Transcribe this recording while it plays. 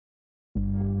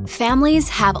Families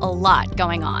have a lot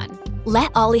going on.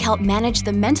 Let Ollie help manage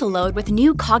the mental load with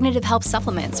new cognitive help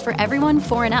supplements for everyone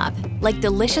 4 and up, like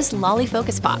delicious Lolly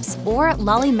Focus Pops or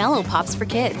Lolly Mellow Pops for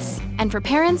kids. And for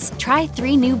parents, try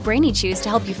 3 new Brainy Chews to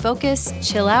help you focus,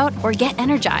 chill out, or get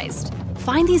energized.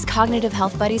 Find these cognitive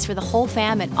health buddies for the whole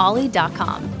fam at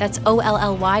ollie.com. That's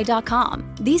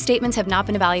OLLY.com. These statements have not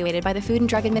been evaluated by the Food and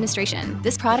Drug Administration.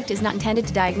 This product is not intended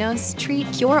to diagnose, treat,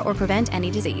 cure, or prevent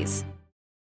any disease.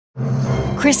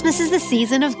 Christmas is the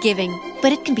season of giving,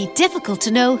 but it can be difficult to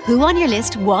know who on your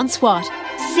list wants what.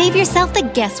 Save yourself the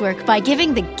guesswork by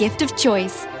giving the gift of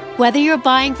choice. Whether you're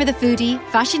buying for the foodie,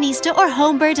 fashionista, or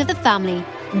homebird of the family,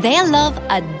 they'll love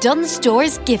a Dunnes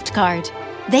Stores gift card.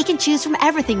 They can choose from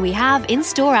everything we have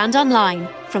in-store and online,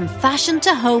 from fashion to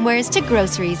homewares to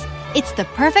groceries. It's the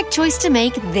perfect choice to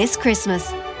make this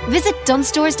Christmas. Visit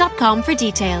dunnesstores.com for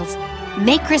details.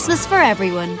 Make Christmas for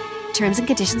everyone. Terms and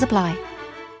conditions apply.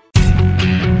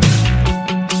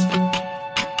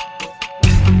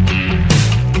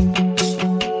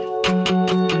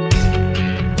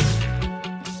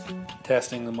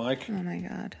 Testing the mic. Oh my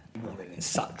God. It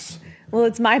sucks. Well,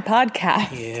 it's my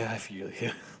podcast. Yeah, I feel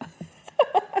you.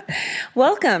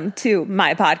 Welcome to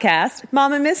my podcast,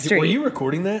 Mama Mystery. Were you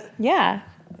recording that? Yeah.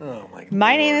 Oh my God.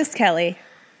 My name is Kelly.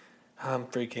 I'm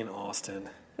freaking Austin.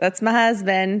 That's my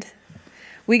husband.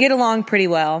 We get along pretty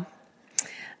well.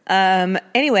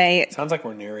 Anyway. Sounds like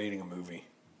we're narrating a movie.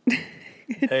 It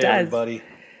hey, does. everybody.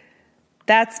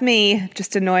 That's me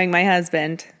just annoying my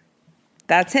husband.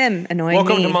 That's him annoying me.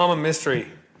 Welcome to Mama Mystery.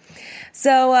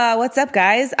 So what's up,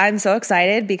 guys? I'm so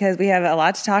excited because we have a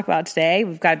lot to talk about today.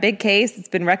 We've got a big case. It's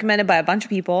been recommended by a bunch of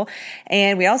people.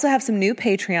 And we also have some new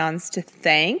Patreons to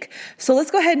thank. So let's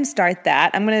go ahead and start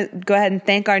that. I'm going to go ahead and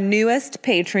thank our newest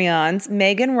Patreons,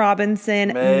 Megan Robinson.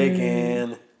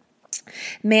 Megan.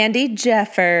 Mandy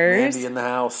Jeffers. Mandy in the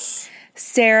house.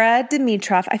 Sarah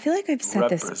Dimitrov. I feel like I've said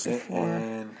this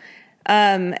before.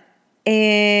 And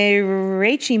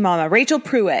Rachel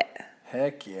Pruitt.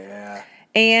 Heck yeah.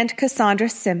 And Cassandra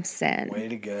Simpson. Way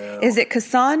to go. Is it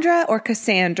Cassandra or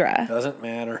Cassandra? Doesn't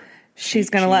matter.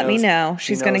 She's going to let me know.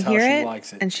 She's going to hear it,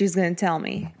 likes it, and she's going to tell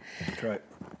me. That's right.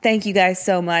 Thank you guys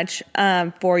so much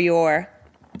for your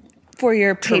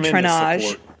patronage.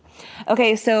 Support.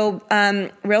 Okay, so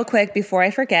real quick before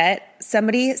I forget,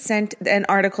 somebody sent an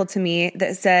article to me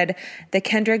that said the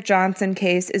Kendrick Johnson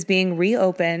case is being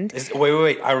reopened.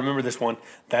 Wait. I remember this one.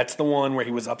 That's the one where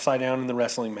he was upside down in the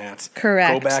wrestling mats.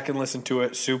 Correct. Go back and listen to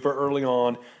it. Super early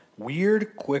on.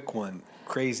 Weird, quick one.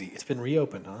 Crazy. It's been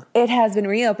reopened, huh? It has been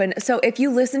reopened. So if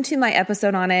you listen to my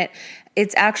episode on it,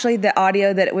 it's actually the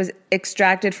audio that was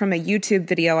extracted from a YouTube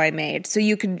video I made. So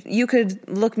you could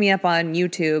look me up on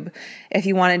YouTube if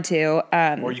you wanted to.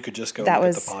 Or you could just go look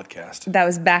at the podcast. That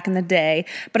was back in the day.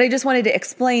 But I just wanted to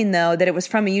explain, though, that it was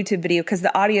from a YouTube video because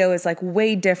the audio is like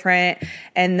way different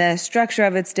and the structure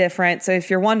of it's different. So if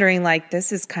you're wondering, like,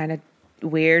 this is kind of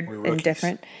weird and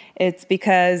different, it's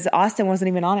because Austin wasn't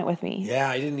even on it with me. Yeah,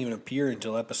 I didn't even appear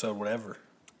until episode whatever.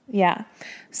 Yeah.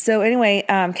 So anyway,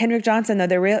 Kendrick Johnson, though,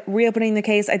 they're reopening the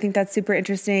case. I think that's super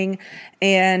interesting.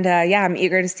 And I'm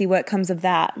eager to see what comes of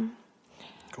that.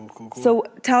 Cool. So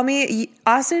tell me,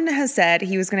 Austin has said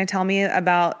he was going to tell me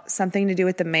about something to do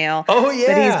with the mail. Oh,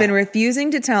 yeah. But he's been refusing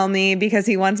to tell me because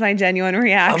he wants my genuine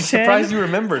reaction. I'm surprised you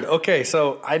remembered. Okay,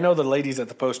 so I know the ladies at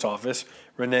the post office,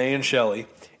 Renee and Shelly.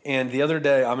 And the other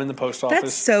day, I'm in the post office.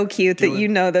 That's so cute that you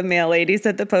know the mail ladies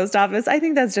at the post office. I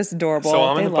think that's just adorable. So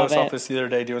I'm in the post office the other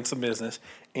day doing some business.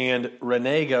 And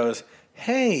Renee goes,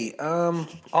 hey,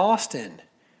 Austin,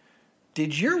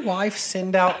 did your wife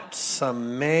send out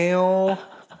some mail?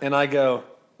 And I go,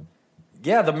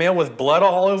 yeah, the mail with blood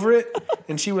all over it.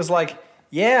 And she was like,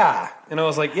 yeah. And I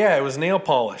was like, yeah, it was nail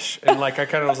polish. And like I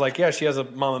kind of was like, yeah, she has a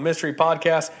Mama Mystery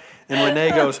podcast. And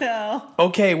Renee goes,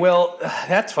 okay, well,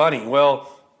 that's funny.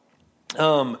 Well,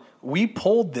 we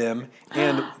pulled them,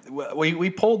 and we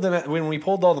pulled them when we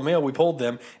pulled all the mail. We pulled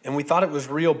them, and we thought it was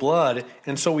real blood,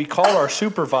 and so we called our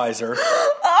supervisor,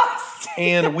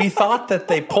 and we thought that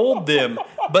they pulled them.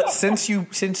 But since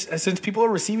people are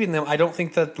receiving them, I don't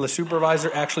think that the supervisor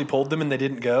actually pulled them, and they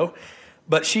didn't go.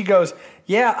 But she goes,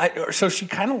 yeah. So she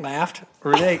kind of laughed,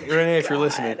 Renee, if you're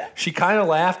listening, she kind of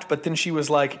laughed, but then she was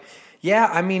like, yeah,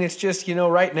 I mean, it's just,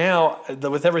 right now,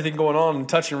 with everything going on and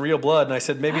touching real blood. And I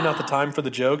said, maybe not the time for the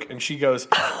joke. And she goes,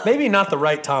 maybe not the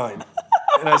right time.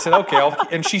 And I said, okay.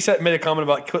 And she made a comment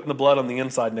about putting the blood on the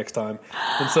inside next time.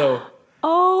 And so,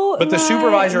 but the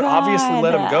supervisor obviously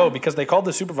let him go because they called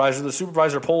the supervisor. The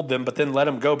supervisor pulled them, but then let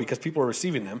him go because people were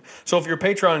receiving them. So if you're a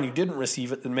Patreon and you didn't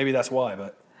receive it, then maybe that's why.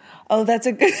 But that's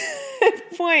a good...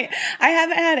 point. I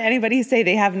haven't had anybody say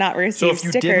they have not received So if you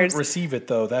stickers. didn't receive it,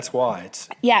 though, that's why.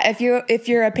 Yeah, if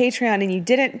you're a Patreon and you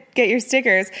didn't get your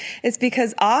stickers, it's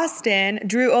because Austin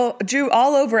drew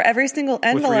all over every single With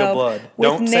envelope real blood. with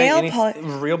Don't nail say polish.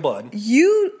 real blood.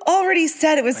 You already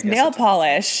said it was I guess nail it's-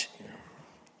 polish.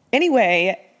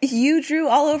 Anyway, you drew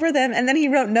all over them, and then he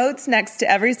wrote notes next to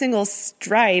every single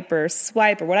stripe or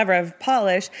swipe or whatever of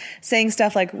polish, saying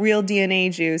stuff like real DNA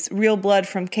juice, real blood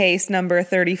from case number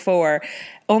 34.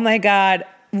 Oh my God,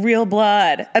 real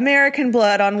blood, American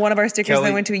blood on one of our stickers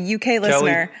that went to a UK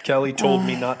listener. Kelly told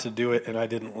me not to do it, and I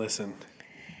didn't listen.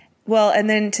 Well, and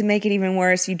then to make it even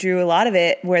worse, you drew a lot of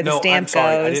it where the stamp I'm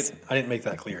sorry. goes. I didn't make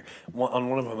that clear. On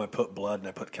one of them, I put blood, and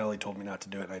I put Kelly told me not to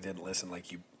do it, and I didn't listen.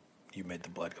 Like you made the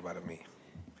blood come out of me.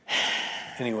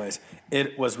 Anyways,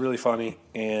 it was really funny,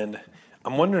 and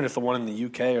I'm wondering if the one in the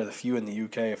UK or the few in the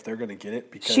UK, if they're going to get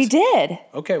it. Because She did.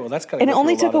 Okay, well, that's got to And it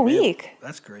only took a week.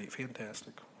 That's great.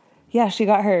 Fantastic. Yeah, she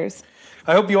got hers.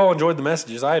 I hope you all enjoyed the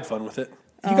messages. I had fun with it.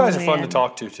 You guys are fun to man.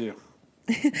 talk to, too.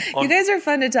 You guys are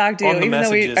fun to talk to, on the even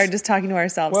though we messages. are just talking to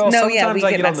ourselves. Well, no, sometimes yeah, we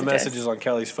I get get on the messages. messages on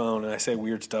Kelly's phone, and I say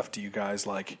weird stuff to you guys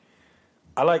like,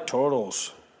 I like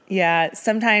turtles. Yeah,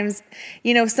 sometimes,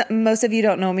 most of you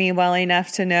don't know me well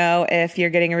enough to know if you're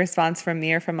getting a response from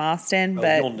me or from Austin, Oh,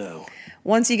 but you'll know.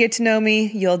 once you get to know me,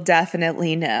 you'll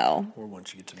definitely know. Or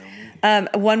once you get to know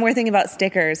me. One more thing about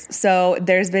stickers. So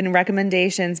there's been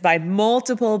recommendations by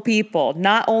multiple people,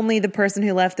 not only the person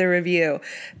who left the review,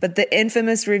 but the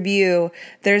infamous review.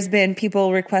 There's been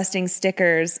people requesting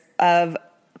stickers of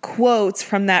quotes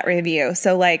from that review.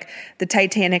 So like the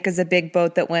Titanic is a big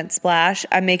boat that went splash.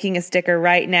 I'm making a sticker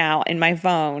right now in my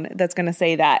phone that's going to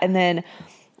say that. And then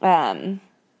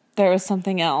there was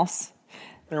something else.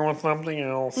 There was something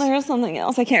else. There was something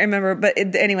else. I can't remember. But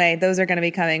anyway, those are going to be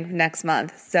coming next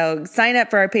month. So sign up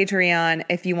for our Patreon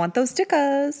if you want those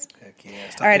stickers. Heck yeah.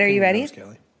 Stop All right, are picking you your ready? nose,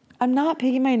 Kelly. I'm not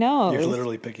picking my nose. You're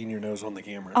literally picking your nose on the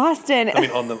camera. Austin. I mean,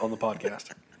 on the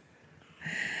podcast.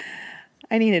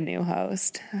 I need a new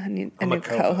host. I need a I'm a new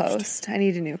co-host. co-host. I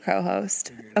need a new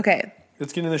co-host. Okay.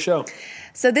 Let's get into the show.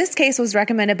 So this case was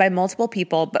recommended by multiple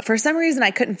people, but for some reason I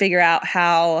couldn't figure out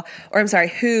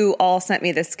who all sent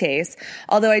me this case.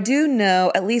 Although I do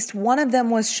know at least one of them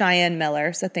was Cheyenne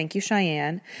Miller. So thank you,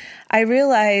 Cheyenne. I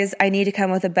realize I need to come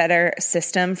with a better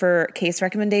system for case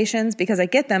recommendations because I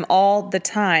get them all the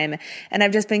time. And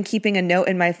I've just been keeping a note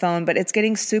in my phone, but it's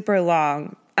getting super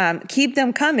long. Keep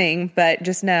them coming, but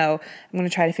just know I'm going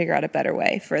to try to figure out a better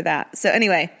way for that. So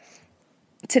anyway,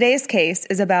 today's case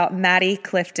is about Maddie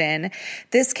Clifton.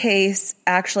 This case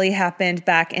actually happened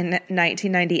back in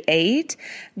 1998,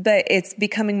 but it's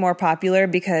becoming more popular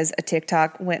because a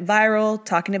TikTok went viral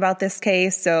talking about this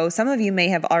case. So some of you may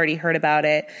have already heard about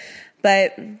it,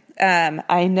 but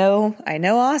I know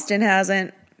Austin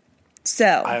hasn't.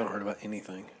 So I haven't heard about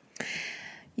anything.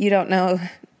 you don't know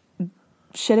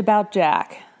shit about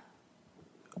Jack.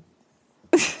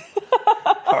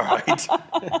 All right.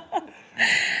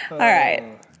 All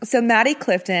right. So Maddie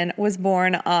Clifton was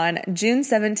born on June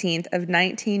 17th of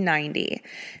 1990.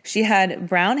 She had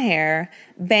brown hair,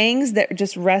 bangs that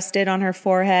just rested on her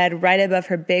forehead right above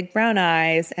her big brown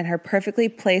eyes, and her perfectly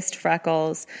placed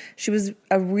freckles. She was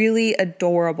a really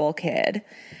adorable kid.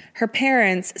 Her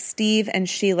parents, Steve and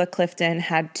Sheila Clifton,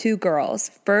 had two girls.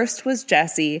 First was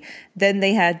Jessie, then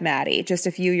they had Maddie just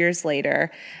a few years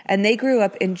later. And they grew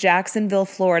up in Jacksonville,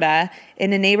 Florida,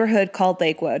 in a neighborhood called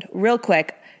Lakewood. Real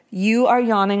quick, you are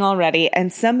yawning already.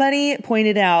 And somebody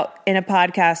pointed out in a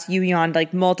podcast you yawned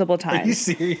like multiple times. Are you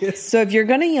serious? So if you're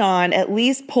going to yawn, at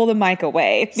least pull the mic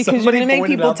away because Somebody you're going to make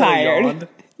pointed people out that I tired. yawned?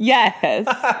 Yes.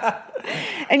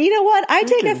 And you know what? I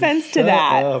take offense to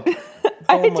that. Up.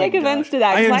 I Oh my take offense gosh. to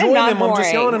that I because I'm enjoy not them. boring. I'm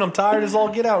just yawning. I'm tired as all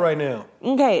get out right now.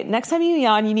 Okay, next time you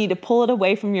yawn, you need to pull it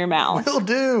away from your mouth. Will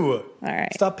do. All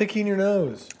right. Stop picking your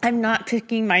nose. I'm not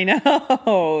picking my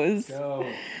nose. No.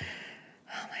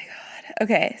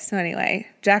 Okay, so anyway,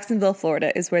 Jacksonville,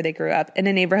 Florida is where they grew up in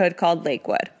a neighborhood called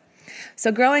Lakewood.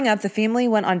 So growing up, the family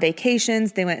went on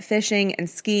vacations, they went fishing and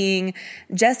skiing.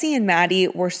 Jessie and Maddie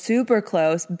were super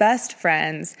close, best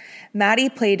friends. Maddie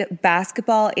played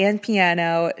basketball and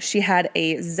piano. She had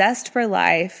a zest for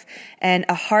life and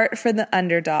a heart for the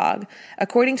underdog.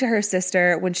 According to her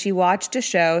sister, when she watched a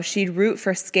show, she'd root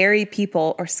for scary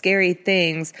people or scary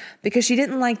things because she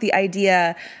didn't like the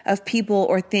idea of people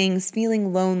or things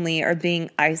feeling lonely or being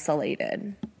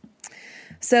isolated.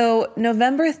 So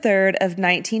November 3rd of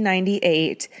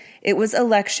 1998, it was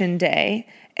election day,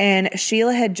 and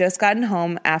Sheila had just gotten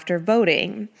home after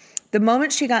voting. The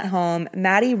moment she got home,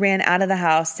 Maddie ran out of the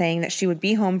house saying that she would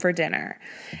be home for dinner.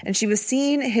 And she was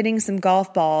seen hitting some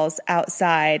golf balls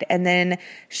outside, and then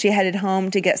she headed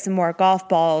home to get some more golf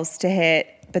balls to hit,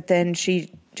 but then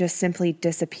she just simply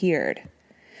disappeared.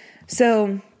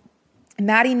 So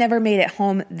Maddie never made it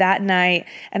home that night,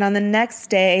 and on the next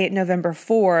day, November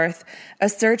 4th, a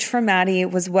search for Maddie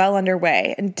was well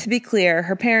underway. And to be clear,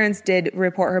 her parents did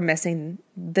report her missing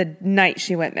the night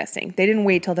she went missing. They didn't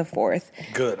wait till the 4th.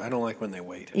 Good. I don't like when they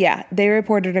wait. Yeah, they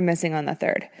reported her missing on the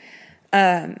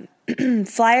 3rd.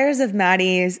 Flyers of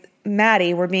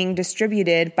Maddie were being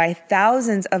distributed by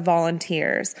thousands of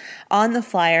volunteers. On the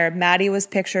flyer, Maddie was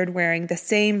pictured wearing the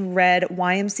same red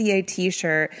YMCA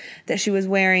t-shirt that she was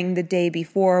wearing the day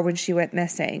before when she went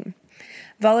missing.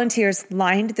 Volunteers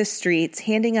lined the streets,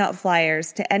 handing out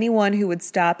flyers to anyone who would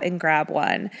stop and grab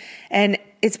one. And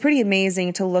it's pretty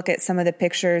amazing to look at some of the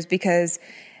pictures because,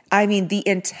 I mean, the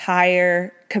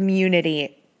entire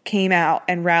community came out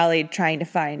and rallied trying to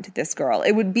find this girl.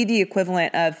 It would be the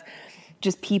equivalent of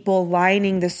just people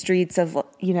lining the streets of,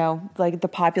 you know, like the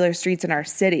popular streets in our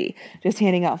city, just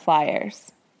handing out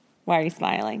flyers. Why are you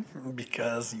smiling?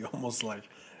 Because you're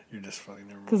just funny.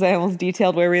 Because I almost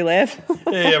detailed where we live.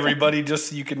 Hey, everybody, just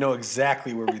so you can know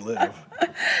exactly where we live.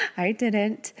 I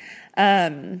didn't.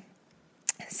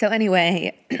 So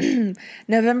anyway,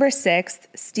 November 6th,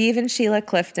 Steve and Sheila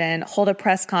Clifton hold a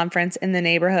press conference in the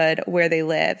neighborhood where they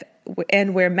live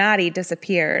and where Maddie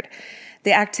disappeared.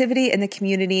 The activity in the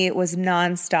community was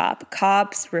nonstop.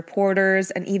 Cops, reporters,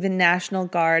 and even National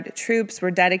Guard troops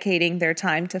were dedicating their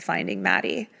time to finding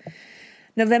Maddie.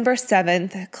 November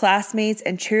 7th, classmates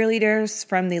and cheerleaders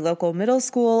from the local middle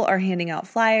school are handing out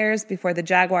flyers before the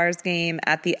Jaguars game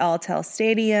at the Alltel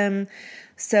Stadium.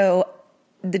 So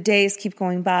the days keep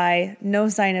going by, no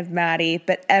sign of Maddie,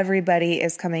 but everybody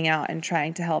is coming out and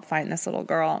trying to help find this little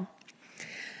girl.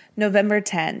 November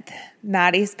 10th,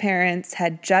 Maddie's parents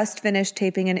had just finished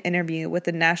taping an interview with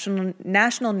the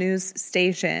national news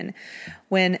station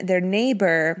when their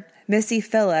neighbor, Missy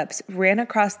Phillips, ran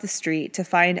across the street to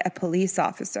find a police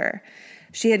officer.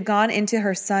 She had gone into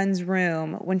her son's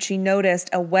room when she noticed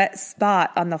a wet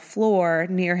spot on the floor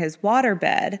near his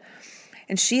waterbed,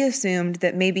 and she assumed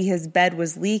that maybe his bed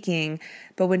was leaking,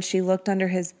 but when she looked under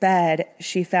his bed,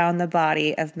 she found the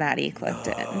body of Maddie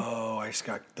Clifton. Oh, I just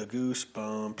got the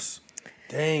goosebumps.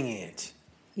 Dang it.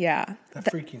 Yeah. That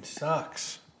freaking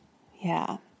sucks.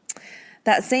 Yeah.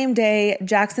 That same day,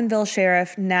 Jacksonville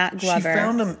Sheriff Nat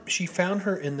Glover... She found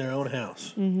her in their own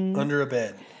house, under a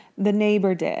bed. The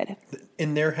neighbor did.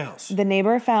 In their house. The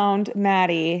neighbor found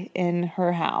Maddie in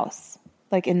her house,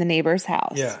 like in the neighbor's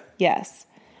house. Yeah. Yes.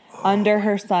 Under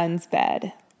her son's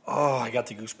bed. Oh, I got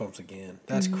the goosebumps again.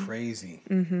 That's crazy.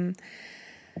 Mm-hmm.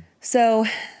 So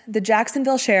the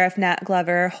Jacksonville Sheriff, Nat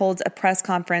Glover, holds a press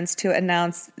conference to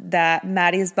announce that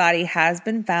Maddie's body has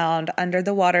been found under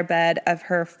the waterbed of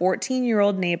her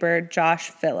 14-year-old neighbor, Josh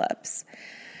Phillips.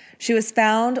 She was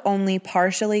found only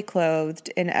partially clothed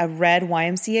in a red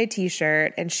YMCA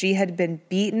t-shirt, and she had been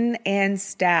beaten and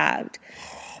stabbed.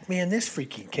 Oh, man, this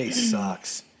freaking case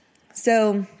sucks.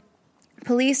 So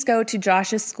police go to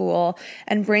Josh's school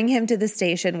and bring him to the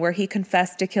station where he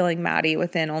confessed to killing Maddie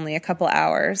within only a couple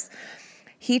hours.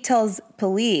 He tells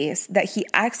police that he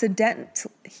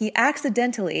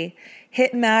accidentally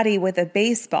hit Maddie with a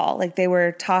baseball, like they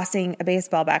were tossing a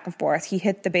baseball back and forth. He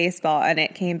hit the baseball and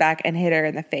it came back and hit her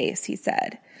in the face, he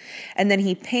said. And then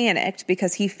he panicked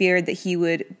because he feared that he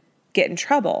would get in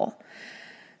trouble.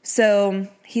 So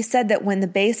he said that when the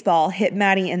baseball hit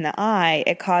Maddie in the eye,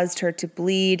 it caused her to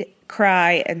bleed,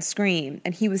 cry, and scream.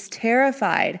 And he was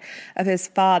terrified of his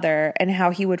father and how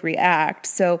he would react.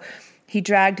 So he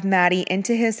dragged Maddie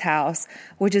into his house,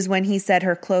 which is when he said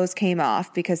her clothes came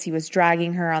off because he was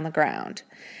dragging her on the ground,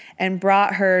 and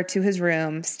brought her to his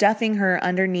room, stuffing her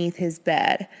underneath his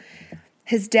bed.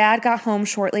 His dad got home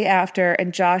shortly after,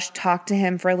 and Josh talked to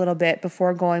him for a little bit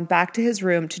before going back to his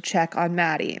room to check on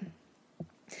Maddie.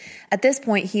 At this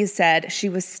point, he said she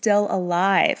was still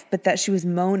alive, but that she was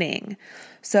moaning.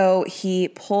 So he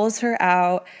pulls her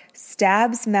out,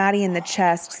 stabs Maddie in the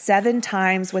chest 7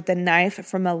 times with a knife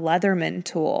from a Leatherman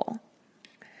tool.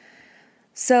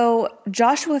 So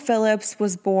Joshua Phillips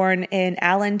was born in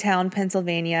Allentown,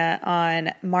 Pennsylvania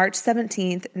on March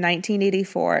 17th,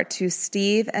 1984 to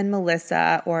Steve and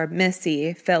Melissa, or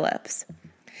Missy, Phillips.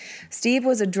 Steve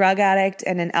was a drug addict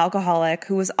and an alcoholic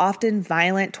who was often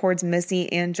violent towards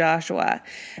Missy and Joshua.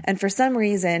 And for some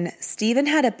reason, Steven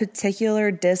had a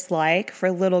particular dislike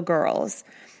for little girls.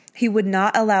 He would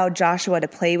not allow Joshua to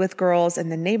play with girls in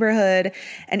the neighborhood.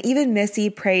 And even Missy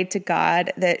prayed to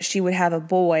God that she would have a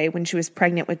boy when she was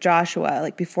pregnant with Joshua,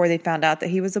 like before they found out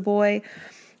that he was a boy.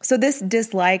 So this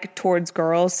dislike towards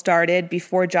girls started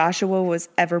before Joshua was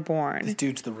ever born. This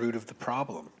dude's the root of the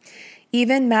problem.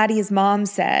 Even Maddie's mom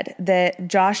said that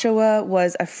Joshua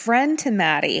was a friend to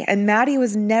Maddie, and Maddie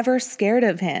was never scared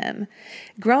of him.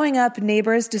 Growing up,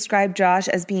 neighbors described Josh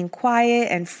as being quiet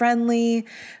and friendly,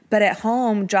 but at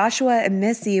home, Joshua and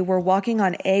Missy were walking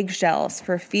on eggshells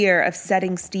for fear of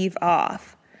setting Steve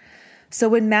off. So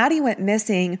when Maddie went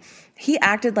missing, he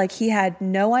acted like he had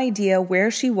no idea where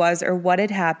she was or what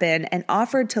had happened and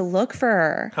offered to look for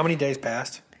her. How many days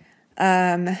passed?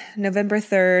 November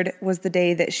 3rd was the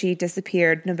day that she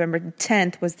disappeared. November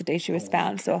 10th was the day she was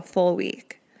found, so a full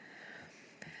week.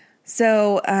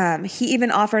 So he even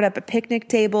offered up a picnic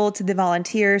table to the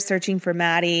volunteers searching for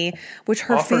Maddie, which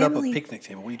her Offered family... up a picnic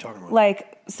table? What are you talking about?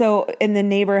 Like, so in the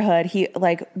neighborhood, he,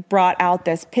 like, brought out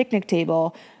this picnic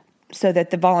table so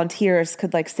that the volunteers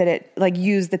could, like,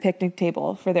 use the picnic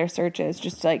table for their searches,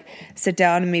 just, like, sit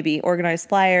down and maybe organize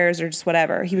flyers or just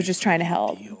whatever. He was just trying to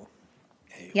help.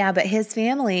 Yeah, but his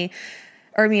family,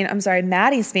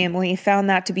 Maddie's family found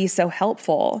that to be so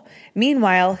helpful.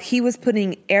 Meanwhile, he was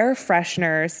putting air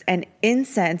fresheners and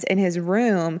incense in his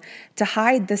room to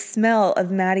hide the smell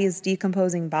of Maddie's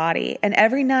decomposing body. And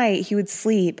every night he would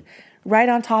sleep right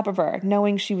on top of her,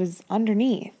 knowing she was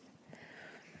underneath.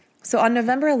 So on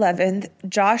November 11th,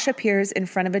 Josh appears in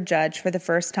front of a judge for the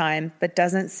first time, but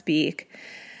doesn't speak.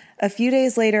 A few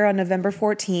days later, on November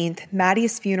 14th,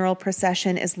 Maddie's funeral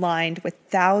procession is lined with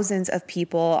thousands of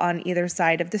people on either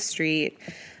side of the street.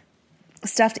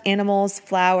 Stuffed animals,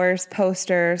 flowers,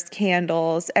 posters,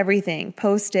 candles, everything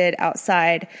posted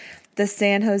outside the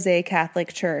San Jose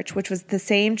Catholic Church, which was the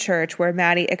same church where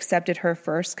Maddie accepted her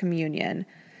first communion.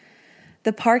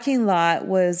 The parking lot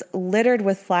was littered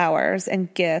with flowers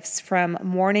and gifts from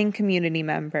mourning community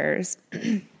members.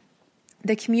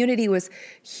 The community was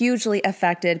hugely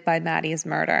affected by Maddie's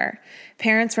murder.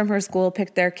 Parents from her school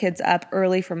picked their kids up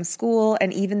early from school,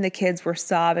 and even the kids were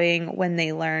sobbing when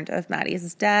they learned of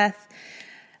Maddie's death.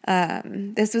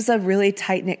 This was a really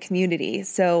tight-knit community,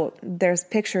 so there's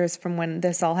pictures from when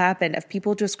this all happened of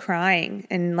people just crying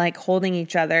and, like, holding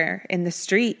each other in the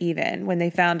street even when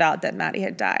they found out that Maddie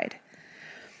had died.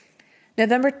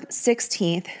 November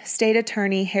 16th, State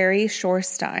Attorney Harry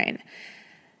Shorstein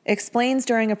explains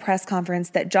during a press conference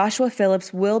that Joshua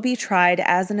Phillips will be tried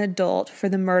as an adult for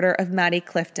the murder of Maddie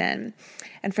Clifton.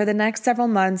 And for the next several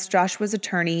months, Joshua's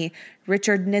attorney,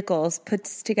 Richard Nichols,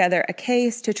 puts together a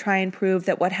case to try and prove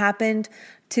that what happened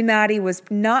to Maddie was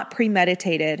not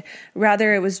premeditated.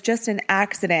 Rather, it was just an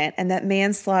accident and that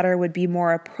manslaughter would be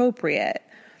more appropriate.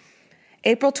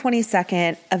 April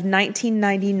 22nd of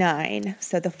 1999,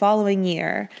 so the following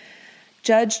year,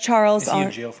 Judge Charles... Is he in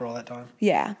jail for all that time?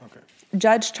 Yeah. Okay.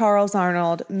 Judge Charles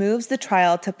Arnold moves the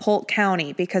trial to Polk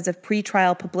County because of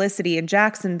pretrial publicity in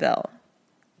Jacksonville.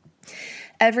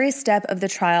 Every step of the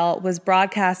trial was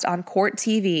broadcast on court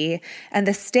TV, and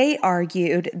the state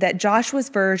argued that Joshua's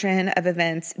version of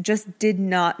events just did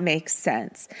not make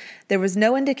sense. There was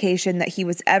no indication that he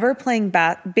was ever playing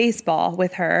baseball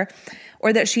with her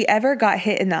or that she ever got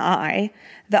hit in the eye.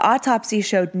 The autopsy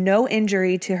showed no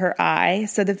injury to her eye,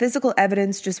 so the physical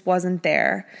evidence just wasn't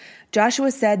there.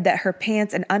 Joshua said that her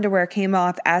pants and underwear came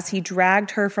off as he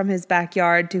dragged her from his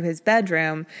backyard to his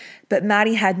bedroom, but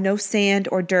Maddie had no sand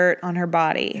or dirt on her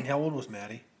body. And how old was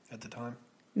Maddie at the time?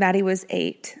 Maddie was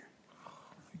 8. Oh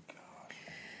my God.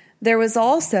 There was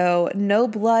also no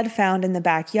blood found in the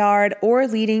backyard or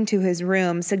leading to his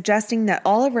room, suggesting that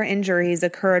all of her injuries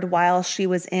occurred while she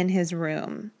was in his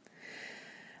room.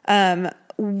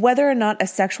 Whether or not a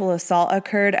sexual assault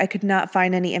occurred, I could not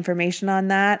find any information on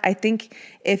that. I think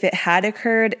if it had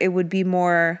occurred, it would be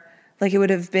more, like, it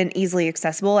would have been easily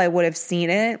accessible. I would have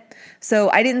seen it. So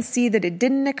I didn't see that it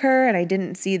didn't occur, and I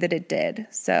didn't see that it did.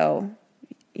 So,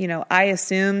 you know, I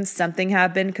assumed something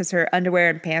happened because her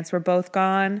underwear and pants were both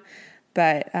gone.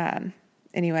 But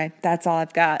anyway, that's all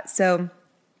I've got. So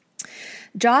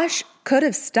Josh could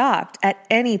have stopped at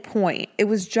any point. It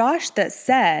was Josh that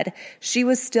said she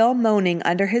was still moaning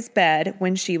under his bed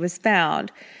when she was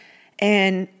found,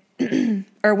 and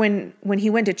or when he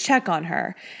went to check on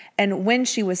her. And when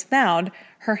she was found,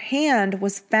 her hand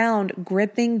was found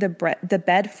gripping the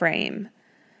bed frame.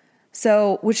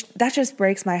 So, which that just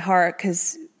breaks my heart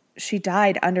because she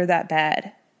died under that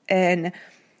bed, and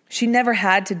she never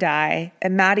had to die,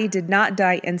 and Maddie did not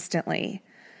die instantly.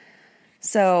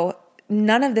 So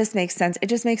none of this makes sense. It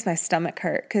just makes my stomach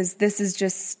hurt because this is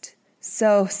just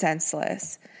so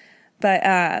senseless.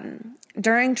 But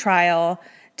during trial,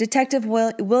 Detective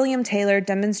William Taylor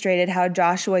demonstrated how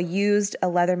Joshua used a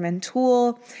Leatherman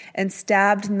tool and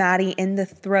stabbed Maddie in the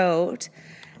throat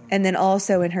and then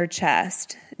also in her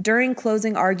chest. During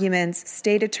closing arguments,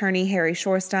 State Attorney Harry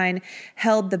Shorstein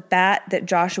held the bat that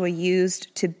Joshua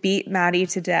used to beat Maddie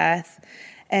to death,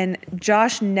 and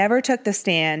Josh never took the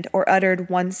stand or uttered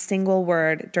one single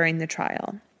word during the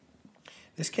trial.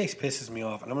 This case pisses me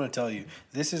off, and I'm going to tell you,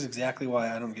 this is exactly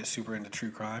why I don't get super into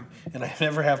true crime, and I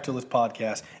never have till this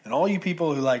podcast. And all you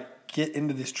people who get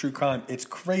into this true crime, it's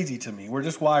crazy to me. We're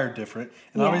just wired different,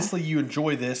 and obviously you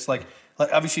enjoy this. Like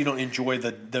obviously you don't enjoy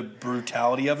the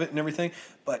brutality of it and everything,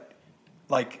 but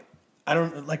I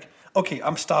don't Okay,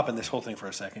 I'm stopping this whole thing for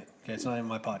a second. Okay, it's not even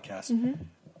my podcast. Mm-hmm.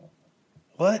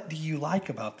 What do you like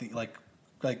about the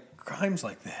crimes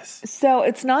like this? So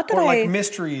it's not that or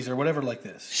mysteries or whatever like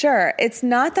this. Sure, it's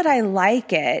not that I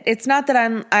like it. It's not that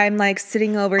I'm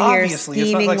sitting over here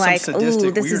scheming ooh, this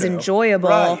weirdo. Is enjoyable.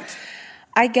 Right.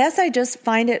 I guess I just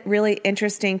find it really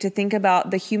interesting to think about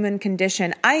the human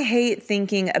condition. I hate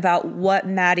thinking about what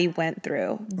Maddie went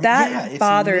through. That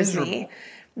bothers me.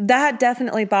 That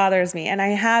definitely bothers me. And I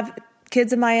have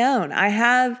kids of my own. I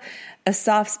have a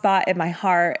soft spot in my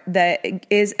heart that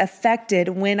is affected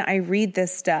when I read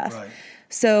this stuff. Right.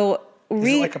 So is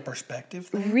it like a perspective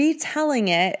thing? Retelling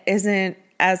it isn't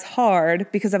as hard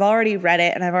because I've already read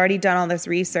it and I've already done all this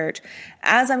research.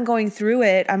 As I'm going through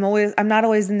it, I'm not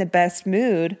always in the best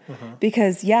mood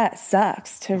because it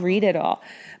sucks to read it all.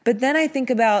 But then I think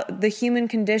about the human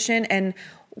condition and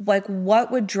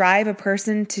what would drive a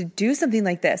person to do something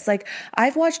like this?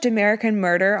 I've watched American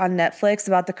Murder on Netflix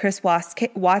about the Chris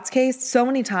Watts case so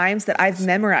many times that I've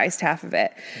memorized half of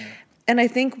it. Yeah. And I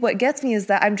think what gets me is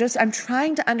that I'm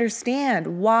trying to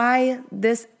understand why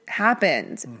this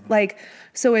happened. Mm-hmm.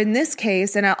 So in this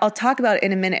case, and I'll talk about it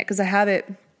in a minute because I have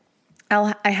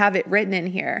it written in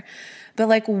here.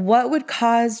 But what would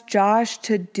cause Josh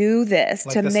to do this,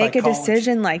 to make a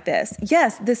decision like this?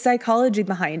 Yes, the psychology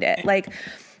behind it.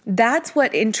 That's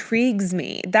what intrigues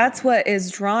me. That's what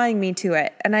is drawing me to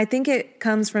it. And I think it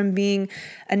comes from being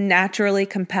a naturally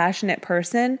compassionate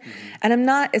person. Mm-hmm.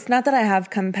 And it's not that I have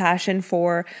compassion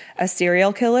for a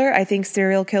serial killer. I think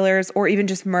serial killers or even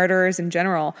just murderers in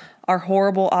general are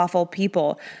horrible, awful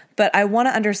people. But I want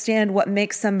to understand what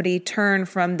makes somebody turn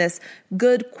from this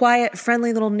good, quiet,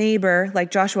 friendly little neighbor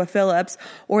like Joshua Phillips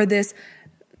or this,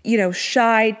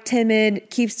 shy, timid,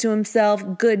 keeps to himself,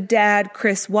 good dad,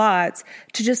 Chris Watts,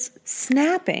 to just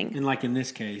snapping. And in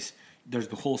this case, there's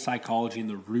the whole psychology and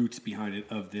the roots behind it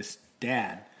of this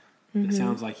dad. Mm-hmm. It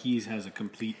sounds like he has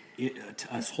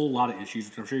a whole lot of issues,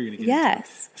 which I'm sure you're going to get into.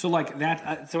 So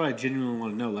that's what I genuinely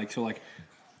want to know.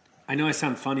 I know I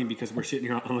sound funny because we're sitting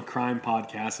here on a crime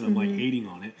podcast and I'm hating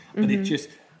on it, but it's just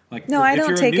no, I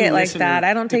don't take it like that.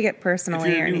 I don't take it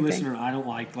personally or anything. If you're a new listener, I don't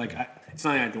it's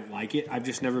not that I don't like it. I've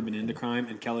just never been into crime,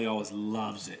 and Kelly always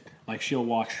loves it. She'll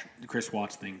watch the Chris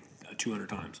Watts thing 200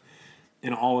 times,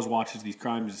 and always watches these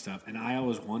crimes and stuff. And I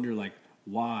always wonder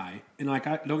why. And don't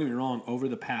get me wrong, over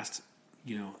the past,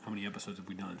 how many episodes have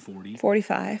we done? 40?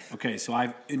 45. Okay, so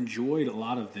I've enjoyed a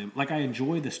lot of them. I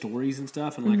enjoy the stories and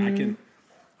stuff, and I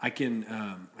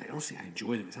don't say I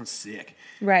enjoy them. It sounds sick.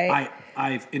 Right.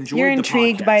 I've enjoyed You're the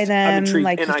intrigued podcast. by them.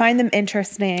 You find them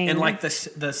interesting. And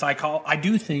the psychology, I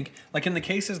do think, in the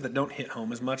cases that don't hit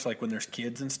home as much, when there's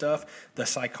kids and stuff, the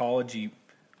psychology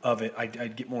of it,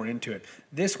 I'd get more into it.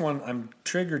 This one, I'm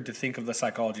triggered to think of the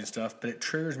psychology and stuff, but it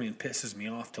triggers me and pisses me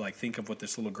off to think of what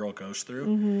this little girl goes through.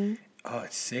 Mm-hmm. Oh,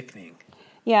 it's sickening.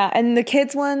 Yeah, and the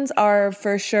kids ones are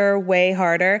for sure way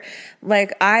harder.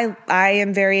 I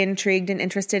am very intrigued and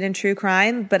interested in true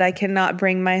crime, but I cannot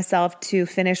bring myself to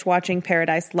finish watching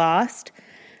Paradise Lost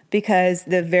because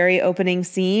the very opening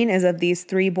scene is of these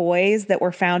 3 boys that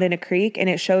were found in a creek and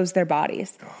it shows their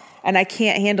bodies. And I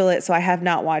can't handle it, so I have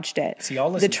not watched it. See,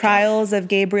 I'll the Trials of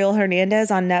Gabriel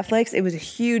Hernandez on Netflix, it was a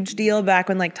huge deal back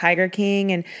when Tiger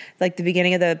King and the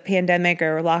beginning of the pandemic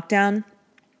or lockdown.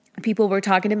 People were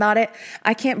talking about it.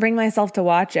 I can't bring myself to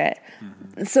watch it.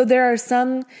 Mm-hmm. So there are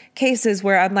some cases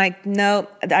where I'm no,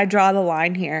 I draw the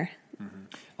line here.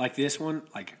 Mm-hmm. This one,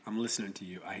 I'm listening to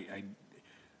you.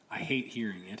 I hate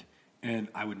hearing it, and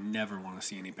I would never want to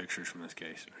see any pictures from this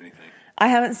case or anything. I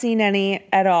haven't seen any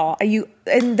at all.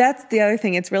 And that's the other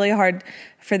thing. It's really hard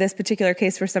for this particular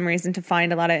case for some reason to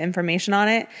find a lot of information on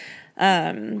it.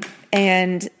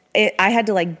 I had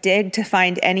to dig to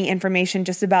find any information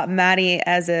just about Maddie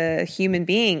as a human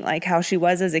being, how she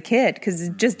was as a kid, because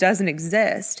it just doesn't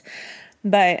exist.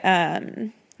 But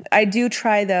I do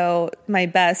try, though, my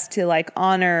best to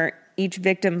honor each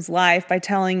victim's life by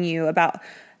telling you about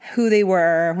who they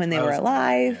were when they were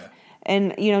alive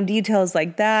and, details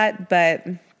like that. But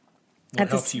Well, it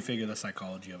helps you figure the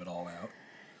psychology of it all out.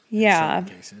 Yeah. In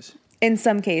certain cases. In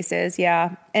some cases,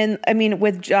 yeah. And I mean,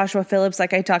 with Joshua Phillips,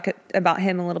 like I talk about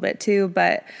him a little bit too,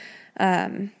 but,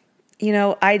 you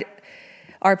know,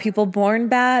 are people born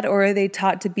bad or are they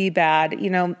taught to be bad? You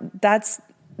know, that's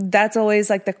always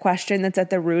like the question that's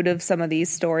at the root of some of these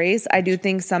stories. I do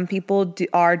think some people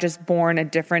are just born a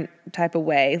different type of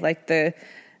way. Like the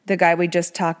guy we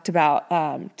just talked about,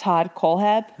 Todd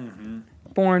Kohlhepp,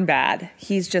 born bad.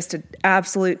 He's just an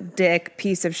absolute dick,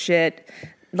 piece of shit.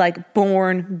 Like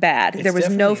born bad. There was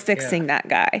no fixing that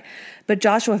guy. But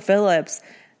Joshua Phillips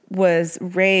was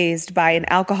raised by an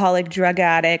alcoholic, drug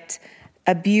addict,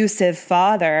 abusive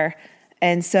father.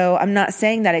 And so I'm not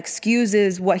saying that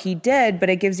excuses what he did, but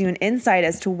it gives you an insight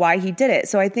as to why he did it.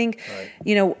 So I think,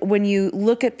 you know, when you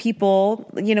look at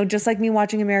people, you know, just like me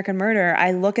watching American Murder,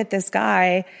 I look at this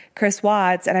guy, Chris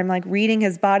Watts, and I'm like reading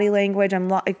his body language. I'm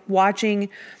like watching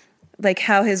like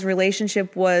how his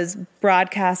relationship was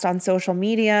broadcast on social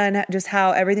media and just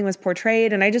how everything was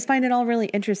portrayed. And I just find it all really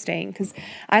interesting because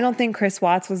I don't think Chris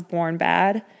Watts was born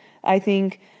bad. I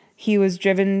think he was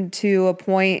driven to a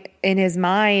point in his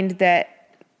mind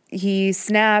that he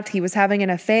snapped, he was having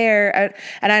an affair.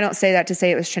 And I don't say that to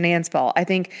say it was Shanann's fault. I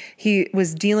think he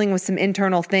was dealing with some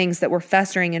internal things that were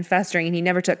festering and he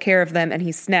never took care of them and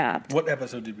he snapped. What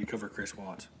episode did we cover Chris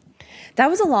Watts? That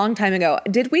was a long time ago.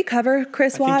 Did we cover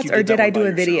Chris Watts or did I do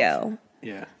a video?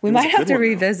 Yeah. We might have to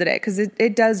revisit it because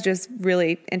it does just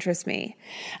really interest me.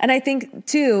 And I think,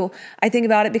 too, I think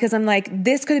about it because I'm like,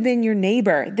 this could have been your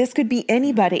neighbor. This could be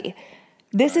anybody.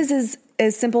 This is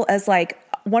as simple as like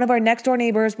one of our next door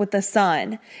neighbors with the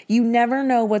son. You never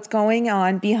know what's going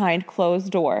on behind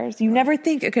closed doors. You never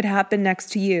think it could happen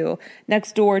next to you,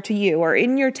 next door to you, or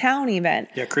in your town even.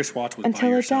 Yeah, Chris Watts was by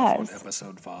yourself on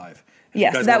episode 5.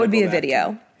 Yes, that would be a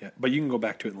video. Yeah, but you can go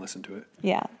back to it and listen to it.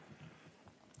 Yeah.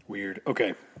 Weird.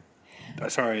 Okay.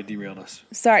 Sorry, I derailed us.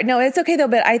 Sorry. No, it's okay though,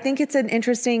 but I think it's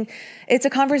it's a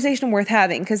conversation worth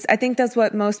having because I think that's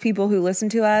what most people who listen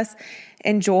to us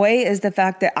enjoy is the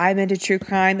fact that I'm into true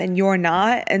crime and you're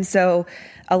not. And so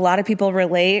a lot of people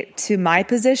relate to my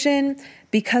position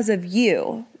because of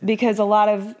you, because a lot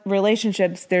of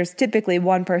relationships, there's typically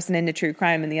one person into true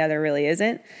crime and the other really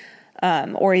isn't.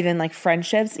 Or even like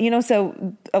friendships, you know,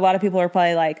 so a lot of people are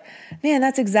probably like, man,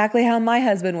 that's exactly how my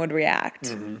husband would react.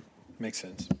 Mm-hmm. Makes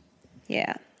sense.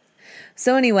 Yeah.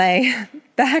 So anyway,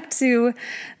 back to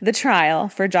the trial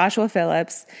for Joshua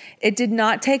Phillips. It did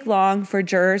not take long for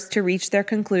jurors to reach their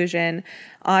conclusion.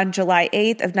 On July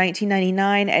 8th of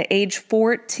 1999, at age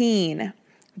 14,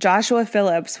 Joshua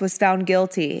Phillips was found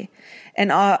guilty.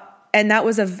 And that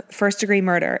was of first-degree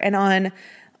murder. And on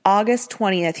August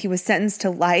 20th, he was sentenced to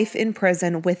life in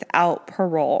prison without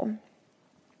parole.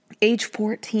 Age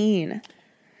 14.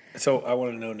 So I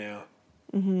want to know now.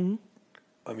 Mm-hmm.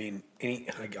 I mean,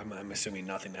 I'm assuming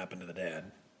nothing happened to the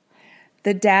dad.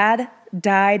 The dad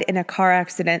died in a car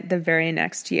accident the very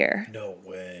next year. No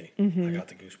way. Mm-hmm. I got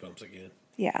the goosebumps again.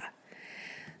 Yeah.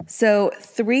 So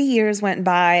 3 years went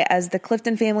by as the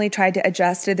Clifton family tried to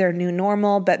adjust to their new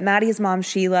normal, but Maddie's mom,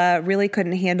 Sheila, really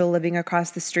couldn't handle living across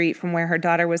the street from where her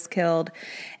daughter was killed,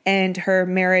 and her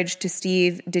marriage to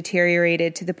Steve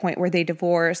deteriorated to the point where they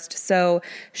divorced. So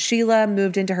Sheila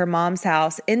moved into her mom's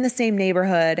house in the same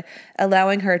neighborhood,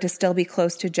 allowing her to still be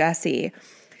close to Jesse.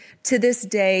 To this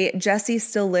day, Jesse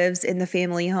still lives in the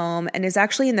family home and is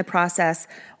actually in the process,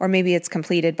 or maybe it's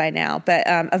completed by now, but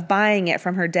of buying it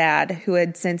from her dad, who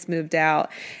had since moved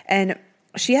out. And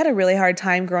she had a really hard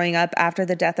time growing up after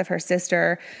the death of her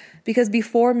sister, because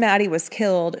before Maddie was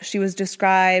killed, she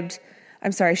described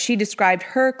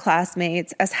her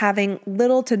classmates as having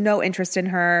little to no interest in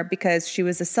her because she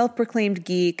was a self-proclaimed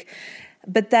geek,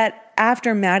 but that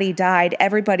after Maddie died,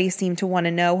 everybody seemed to want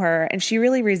to know her, and she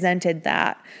really resented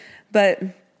that. But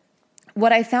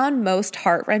what I found most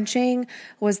heart-wrenching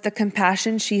was the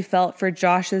compassion she felt for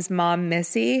Josh's mom,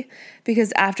 Missy,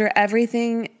 because after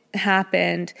everything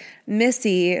happened,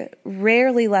 Missy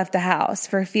rarely left the house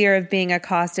for fear of being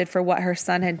accosted for what her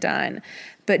son had done.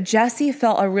 But Jesse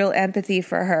felt a real empathy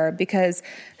for her because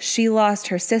she lost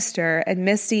her sister and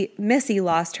Missy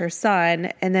lost her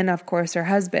son and then, of course, her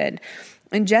husband.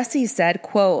 And Jesse said,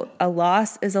 quote, "A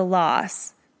loss is a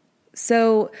loss."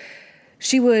 So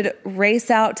she would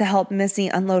race out to help Missy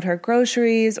unload her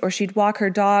groceries, or she'd walk her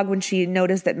dog when she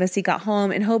noticed that Missy got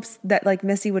home in hopes that like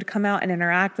Missy would come out and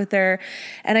interact with her.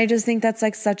 And I just think that's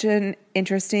like such an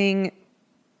interesting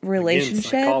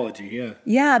relationship. Again, psychology, yeah.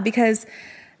 Yeah, because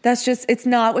that's just, it's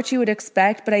not what you would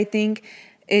expect, but I think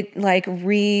it like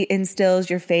reinstills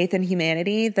your faith in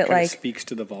humanity that kind like of speaks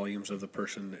to the volumes of the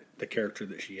person, the character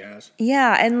that she has.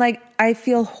 Yeah. And like, I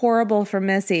feel horrible for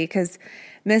Missy because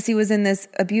Missy was in this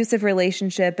abusive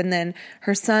relationship and then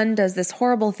her son does this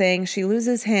horrible thing. She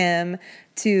loses him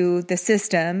to the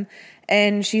system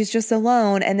and she's just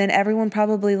alone. And then everyone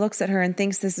probably looks at her and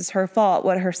thinks this is her fault,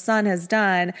 what her son has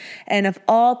done. And of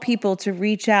all people to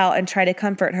reach out and try to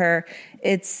comfort her,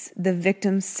 it's the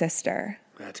victim's sister.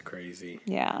 That's crazy.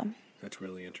 Yeah. That's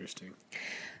really interesting.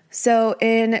 So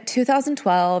in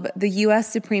 2012, the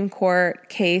U.S. Supreme Court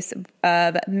case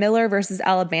of Miller versus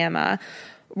Alabama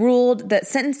ruled that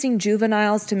sentencing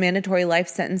juveniles to mandatory life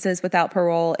sentences without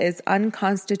parole is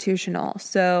unconstitutional.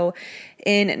 So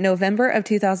in November of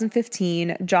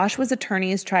 2015, Joshua's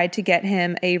attorneys tried to get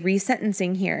him a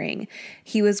resentencing hearing.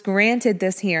 He was granted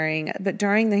this hearing, but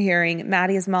during the hearing,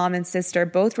 Maddie's mom and sister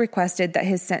both requested that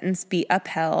his sentence be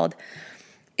upheld.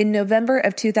 In November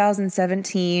of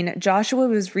 2017, Joshua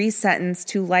was resentenced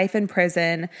to life in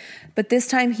prison, but this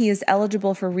time he is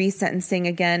eligible for resentencing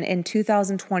again in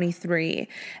 2023,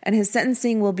 and his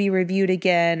sentencing will be reviewed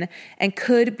again and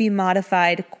could be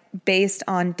modified based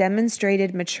on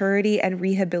demonstrated maturity and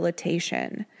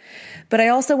rehabilitation. But I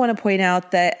also want to point out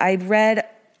that I read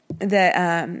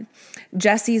that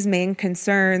Jesse's main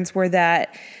concerns were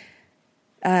that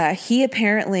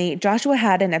Joshua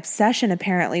had an obsession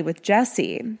apparently with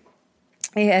Jesse.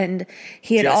 And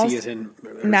he had Jessie is in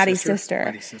Maddie's sister.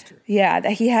 Maddie's sister. Yeah,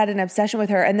 that he had an obsession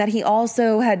with her and that he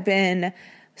also had been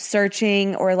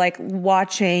searching or like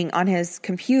watching on his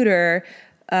computer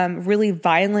really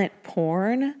violent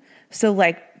porn. So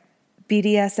like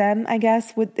BDSM, I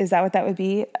guess, is that what that would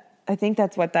be? I think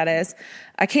that's what that is.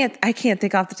 I can't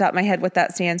think off the top of my head what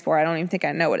that stands for. I don't even think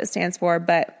I know what it stands for,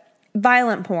 but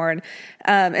violent porn.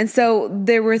 And so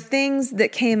there were things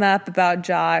that came up about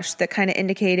Josh that kind of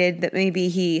indicated that maybe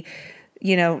he,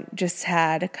 just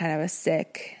had kind of a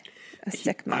sick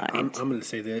mind. I'm going to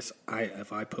say this.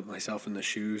 If I put myself in the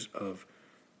shoes of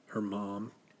her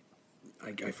mom,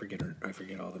 I forget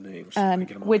all the names.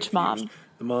 Which mom?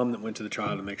 The mom that went to the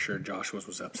trial to make sure Joshua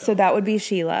was upset. So that would be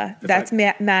Sheila. That's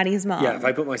Maddie's mom. Yeah, if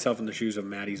I put myself in the shoes of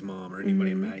Maddie's mom or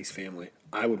anybody in Maddie's family,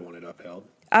 I would want it upheld.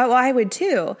 Oh, I would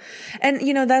too. And,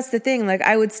 that's the thing. Like,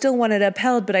 I would still want it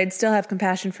upheld, but I'd still have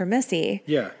compassion for Missy.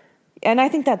 Yeah. And I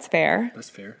think that's fair. That's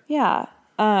fair. Yeah.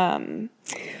 That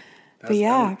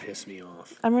would piss me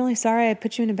off. I'm really sorry I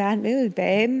put you in a bad mood,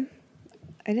 babe.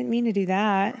 I didn't mean to do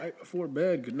that. Right before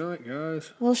bed. Good night,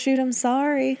 guys. Well, shoot, I'm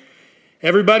sorry.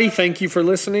 Everybody, thank you for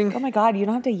listening. Oh, my God. You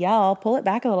don't have to yell. Pull it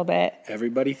back a little bit.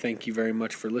 Everybody, thank you very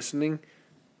much for listening.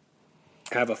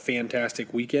 Have a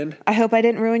fantastic weekend. I hope I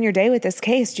didn't ruin your day with this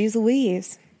case. Jeez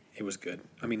Louise. It was good.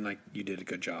 I mean, you did a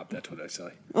good job. That's what I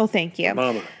say. Well, thank you.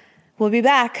 Mama. We'll be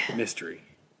back. Mystery.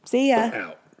 See ya.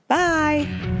 Out. Bye.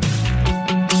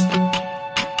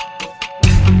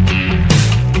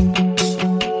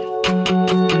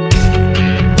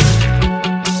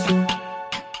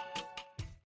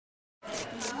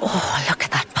 Oh, look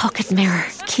at that pocket mirror.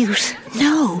 Cute.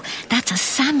 No, that's a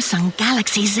Samsung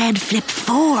Galaxy Z Flip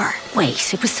 4.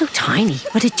 Wait, it was so tiny,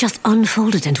 but it just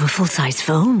unfolded into a full-size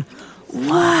phone.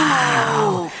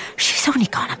 Wow. She's only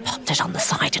gone and popped it on the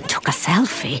side and took a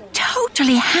selfie.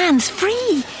 Totally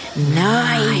hands-free.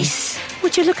 Nice.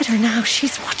 Would you look at her now?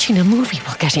 She's watching a movie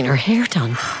while getting her hair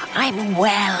done. I'm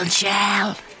well,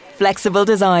 Gel. Flexible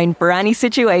design for any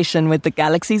situation with the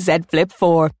Galaxy Z Flip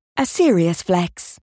 4. A serious flex.